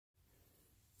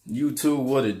YouTube,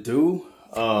 what it do?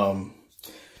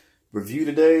 Review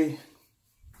today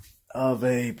of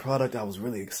a product I was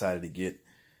really excited to get,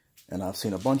 and I've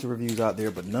seen a bunch of reviews out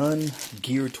there, but none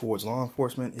geared towards law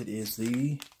enforcement. It is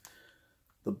the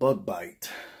Bugbite.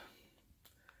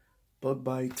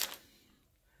 Bugbite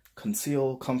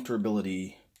Conceal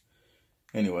Comfortability.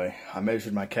 Anyway, I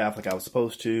measured my calf like I was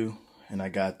supposed to, and I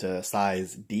got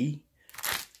size D,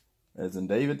 as in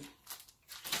David.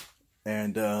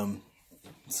 And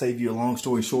save you a long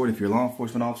story short, if you're a law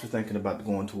enforcement officer thinking about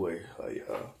going to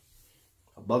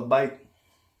a bug bite,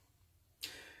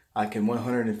 I can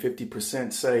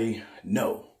 150% say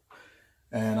no.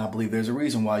 And I believe there's a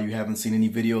reason why you haven't seen any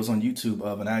videos on YouTube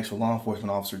of an actual law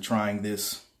enforcement officer trying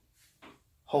this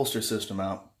holster system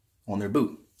out on their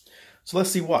boot. So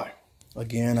let's see why.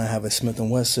 Again, I have a Smith &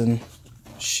 Wesson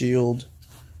Shield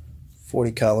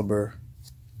 40 caliber.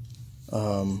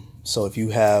 So if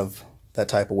you have that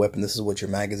type of weapon, this is what your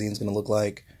magazine is going to look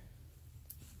like.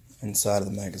 Inside of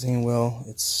the magazine well,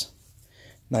 it's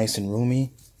nice and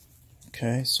roomy.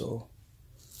 Okay, so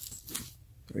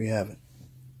there you have it.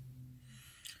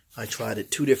 I tried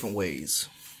it two different ways.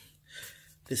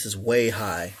 This is way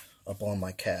high up on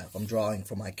my calf. I'm drawing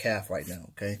from my calf right now,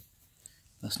 okay?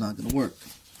 That's not going to work.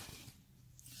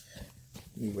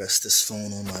 Let me rest this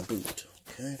phone on my boot,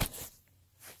 okay?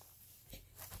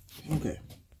 Okay.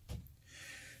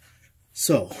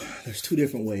 So, there's two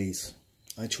different ways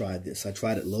I tried this. I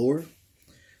tried it lower,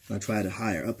 and I tried it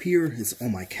higher. Up here, it's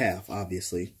on my calf,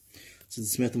 obviously. This is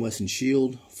the Smith & Wesson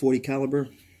Shield 40 caliber.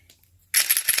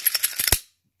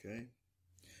 Okay.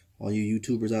 All you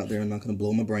YouTubers out there, I'm not going to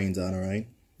blow my brains out, all right?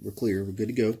 We're clear. We're good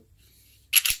to go. You want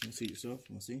to see it yourself?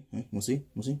 You want to see? Want to see?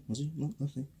 Want to see? Want to see? Want to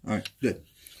see? All right, good.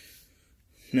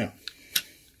 Now,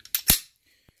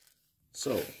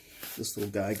 so this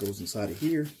little guy goes inside of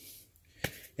here.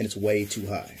 And it's way too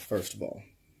high, first of all.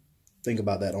 Think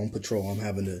about that on patrol. I'm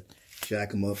having to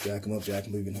jack him up, jack him up, jack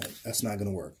him even higher. That's not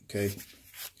going to work, okay?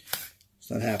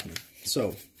 It's not happening.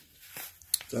 So,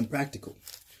 it's unpractical.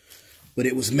 But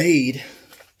it was made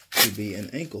to be an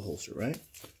ankle holster, right?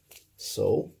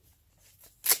 So,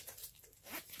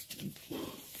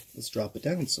 let's drop it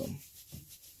down some.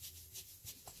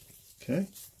 Okay?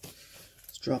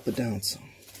 Let's drop it down some.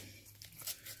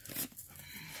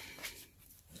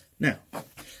 Now,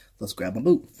 let's grab my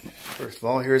boot. First of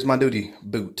all, here's my duty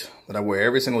boot that I wear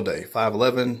every single day.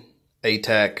 511,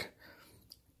 ATAC,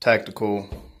 tactical.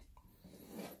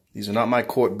 These are not my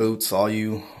court boots. All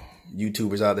you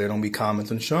YouTubers out there, don't be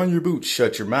commenting, shine your boots,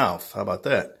 shut your mouth. How about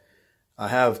that? I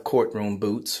have courtroom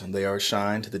boots, and they are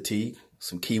shined to the T.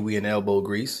 Some kiwi and elbow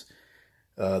grease.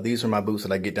 These are my boots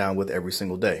that I get down with every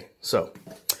single day. So,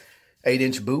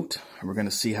 8-inch boot, and we're going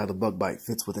to see how the Bugbite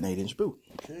fits with an 8-inch boot.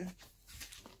 Okay.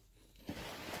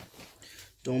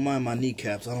 Don't mind my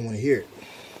kneecaps. I don't want to hear it.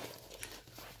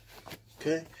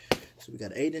 Okay. So we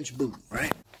got an 8-inch boot,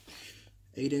 right?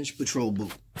 8-inch patrol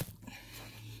boot.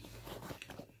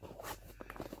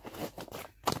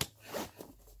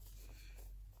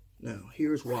 Now,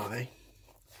 here's why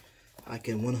I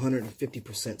can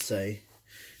 150% say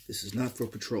this is not for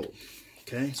patrol.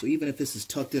 Okay. So even if this is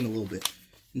tucked in a little bit,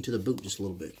 into the boot just a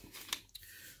little bit.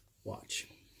 Watch.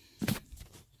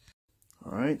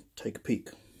 All right. Take a peek.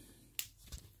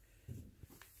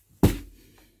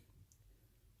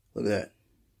 Look at that.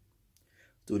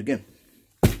 Do it again.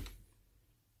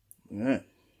 Look at that.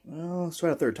 Well, let's try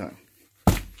it a third time.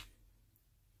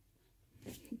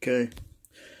 Okay.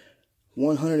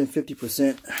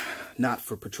 150% not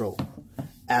for patrol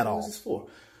at all. What is this for?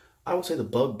 I would say the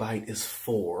Bugbite is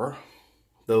for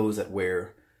those that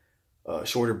wear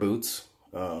shorter boots,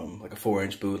 like a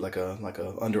 4-inch boot, like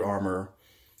a Under Armour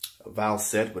Val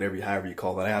set, however you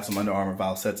call that. I have some Under Armour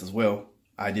Val sets as well.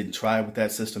 I didn't try it with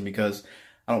that system because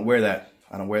I don't wear that.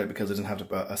 I don't wear it because it doesn't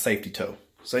have a safety toe.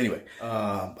 So anyway,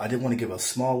 I did want to give a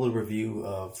small little review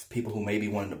of people who may be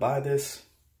wanting to buy this.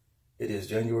 It is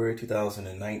January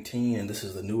 2019, and this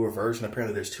is the newer version.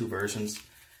 Apparently there's two versions.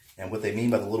 And what they mean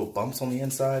by the little bumps on the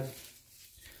inside,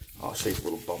 I'll show you the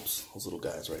little bumps, those little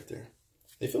guys right there.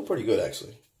 They feel pretty good,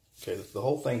 actually. Okay, the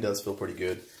whole thing does feel pretty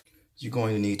good. You're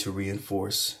going to need to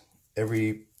reinforce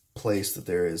every place that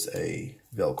there is a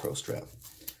Velcro strap.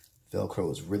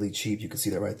 Velcro is really cheap. You can see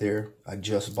that right there. I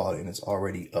just bought it and it's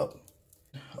already up.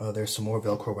 There's some more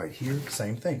Velcro right here.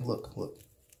 Same thing. Look, look.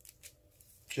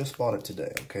 Just bought it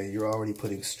today, okay? You're already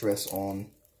putting stress on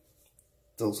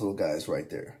those little guys right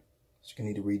there. So you're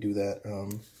going to need to redo that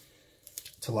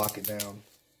to lock it down.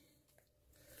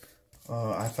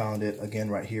 I found it, again,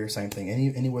 right here. Same thing.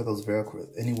 Anywhere there's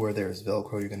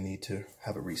Velcro, you're going to need to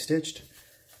have it restitched.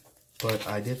 But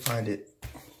I did find it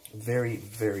very,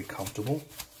 very comfortable.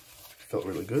 Felt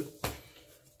really good.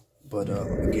 But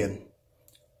again,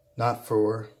 not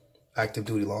for active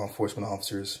duty law enforcement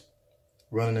officers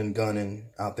running and gunning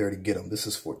out there to get them. This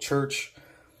is for church.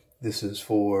 This is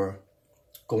for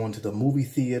going to the movie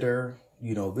theater.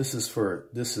 You know, this is for,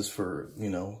 you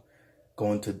know,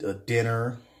 going to a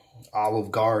dinner,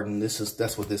 Olive Garden.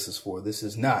 That's what this is for. This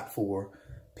is not for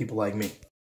people like me.